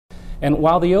And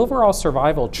while the overall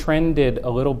survival trended a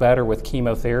little better with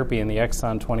chemotherapy in the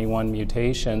exon 21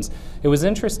 mutations, it was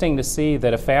interesting to see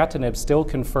that afatinib still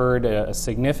conferred a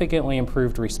significantly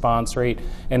improved response rate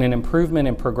and an improvement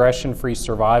in progression-free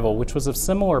survival, which was of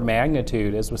similar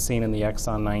magnitude as was seen in the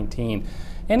exon 19.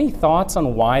 Any thoughts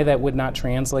on why that would not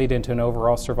translate into an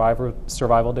overall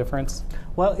survival difference?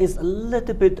 Well, it's a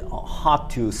little bit hard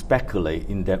to speculate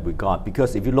in that regard,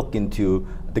 because if you look into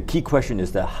the key question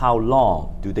is that how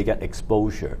long do they get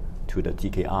exposure to the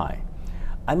TKI?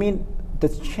 I mean, the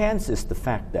chance is the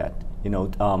fact that,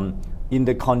 in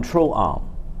the control arm,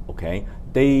 okay,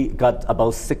 they got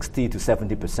about 60 to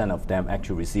 70% of them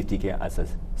actually receive TKI as a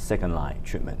second-line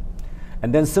treatment.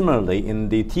 And then similarly, in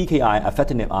the TKI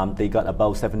afatinib arm, they got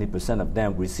about 70% of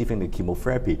them receiving the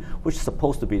chemotherapy, which is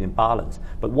supposed to be in balance.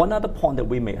 But one other point that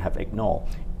we may have ignored,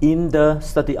 in the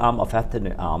study arm of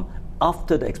afatinib arm,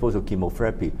 after the exposure to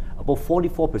chemotherapy, about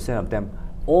 44% of them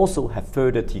also have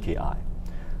further TKI.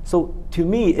 So to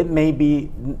me, it may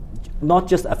be not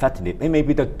just afatinib, it may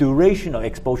be the duration of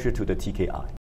exposure to the TKI.